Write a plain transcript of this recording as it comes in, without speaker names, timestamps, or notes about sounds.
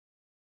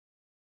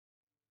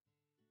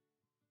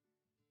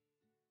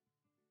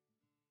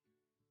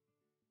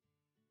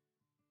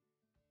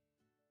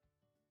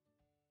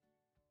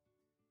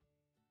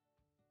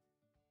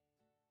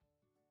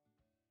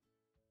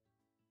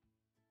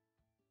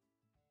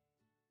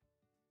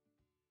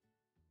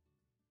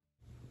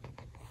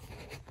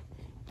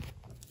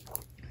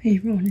Hey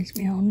everyone, it's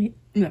me Melody.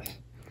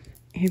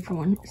 Hey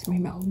everyone, it's me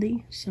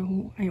Melody.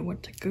 So I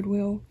went to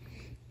Goodwill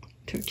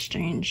to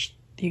exchange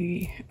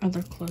the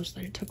other clothes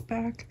that I took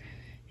back,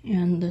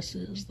 and this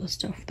is the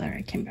stuff that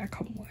I came back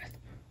home with.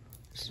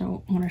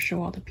 So I'm gonna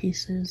show all the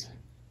pieces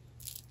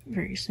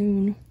very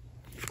soon.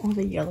 All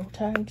the yellow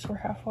tags were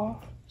half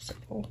off,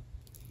 so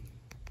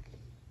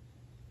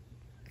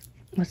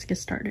let's get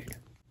started.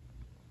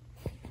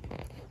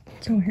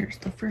 So here's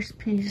the first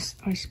piece.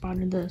 I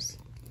spotted this.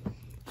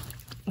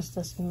 It's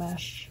this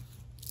mesh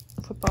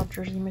football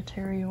jersey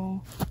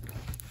material.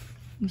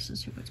 This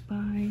is who it's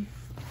by.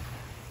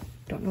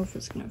 Don't know if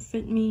it's gonna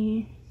fit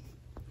me,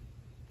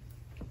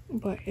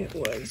 but it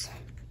was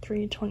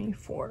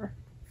 $3.24.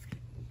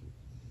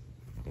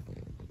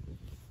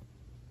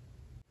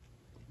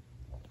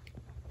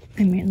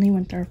 I mainly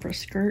went there for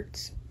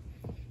skirts,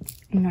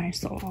 and I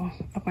saw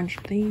a bunch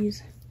of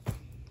these.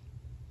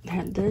 I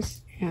had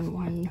this and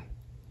one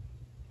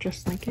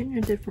just like it in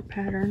a different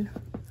pattern.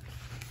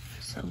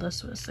 So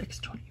this was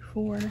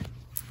 $6.24.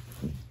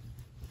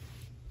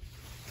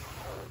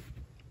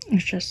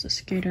 It's just a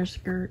skater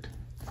skirt,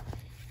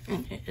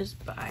 and it is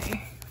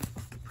by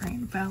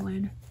Brand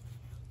Valid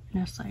in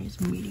a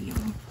size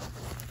medium.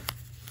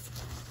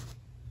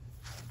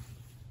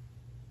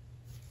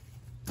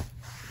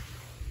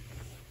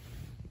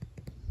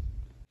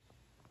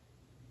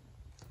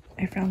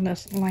 I found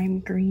this lime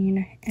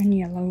green and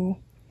yellow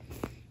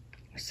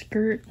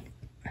skirt.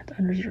 I thought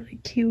it was really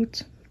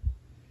cute.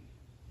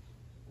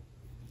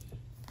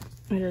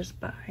 It is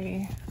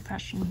by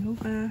Fashion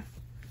Nova,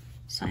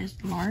 size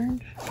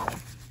large,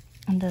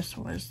 and this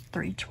was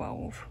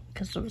 $3.12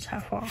 because it was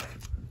half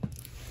off.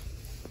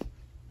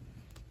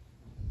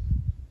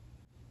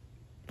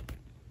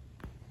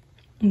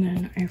 And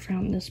then I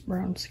found this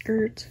brown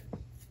skirt.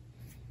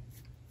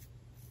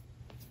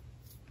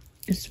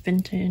 It's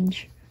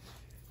vintage.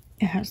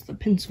 It has the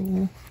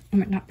pencil, I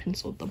mean not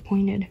pencil, the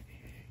pointed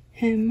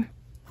hem.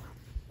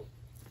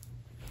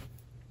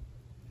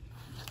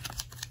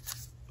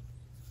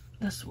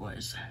 This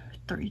was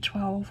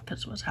 $3.12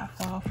 because it was half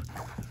off.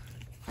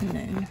 And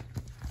then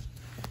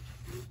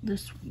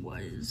this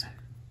was,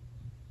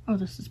 oh,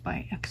 this is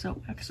by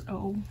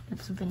XOXO.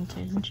 It's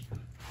vintage.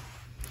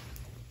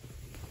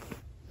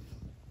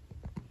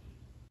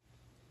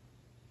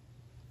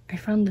 I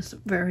found this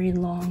very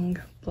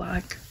long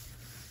black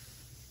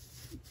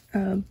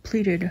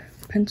pleated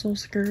pencil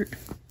skirt.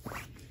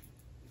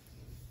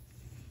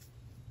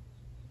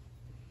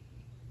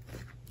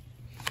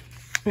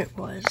 It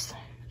was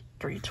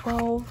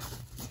 $3.12,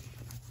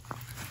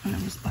 and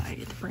it was by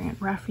the brand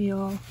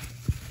Raphael.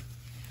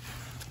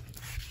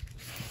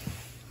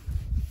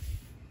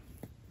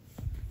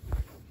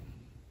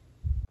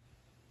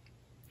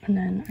 And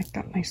then I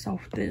got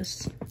myself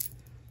this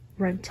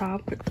red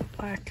top with the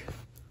black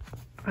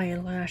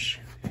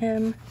eyelash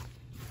hem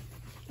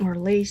or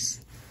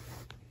lace.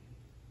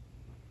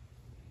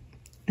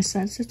 It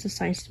says it's a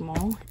size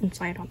small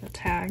inside on the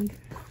tag.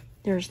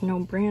 There's no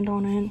brand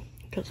on it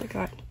because it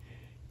got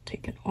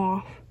taken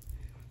off.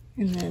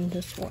 And then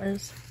this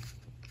was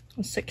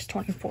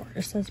 $6.24.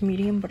 It says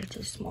medium, but it's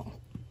a small.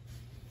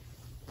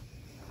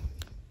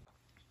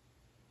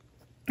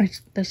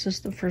 This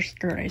is the first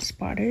skirt I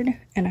spotted,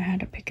 and I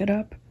had to pick it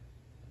up.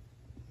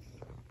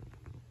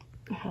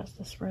 It has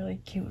this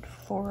really cute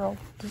floral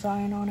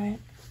design on it.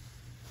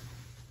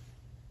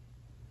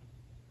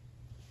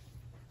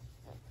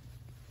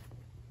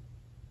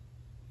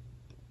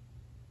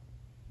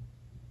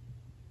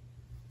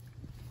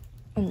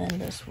 And then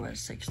this was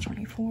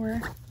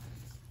 $6.24,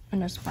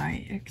 and it's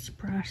by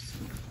Express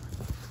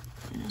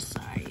in a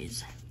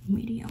size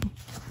medium.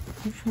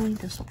 Hopefully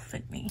this will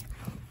fit me.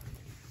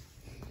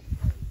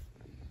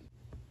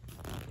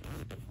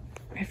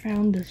 I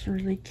found this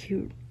really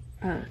cute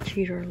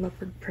cheetah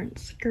leopard print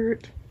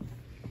skirt.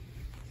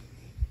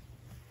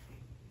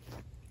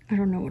 I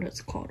don't know what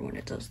it's called when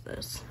it does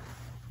this.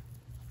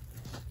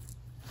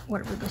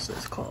 Whatever this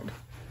is called.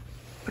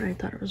 But I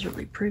thought it was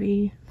really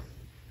pretty.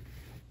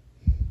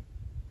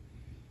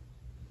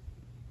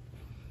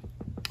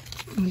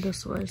 And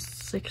this was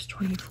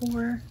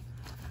 $6.24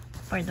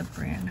 by the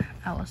brand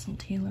Allison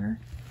Taylor.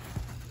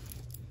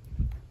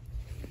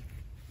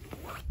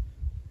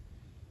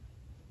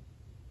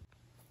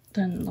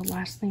 Then the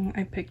last thing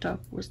I picked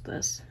up was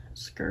this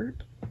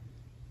skirt.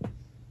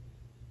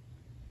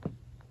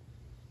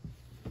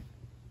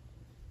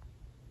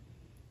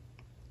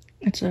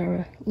 It's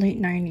a late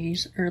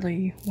 90s,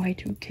 early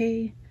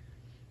Y2K.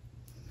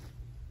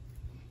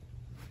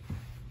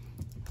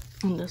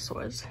 And this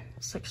was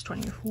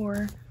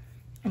 $6.24.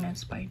 And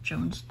it's by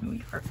Jones,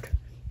 New York.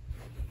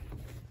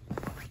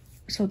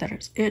 So that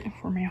is it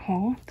for my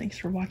haul. Thanks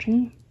for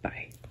watching.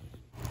 Bye.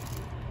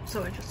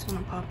 So I just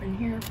want to pop in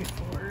here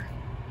before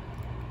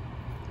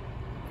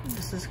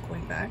this is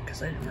going back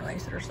because I didn't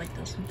realize there's like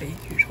this big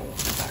huge hole in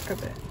the back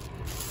of it.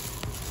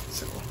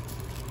 So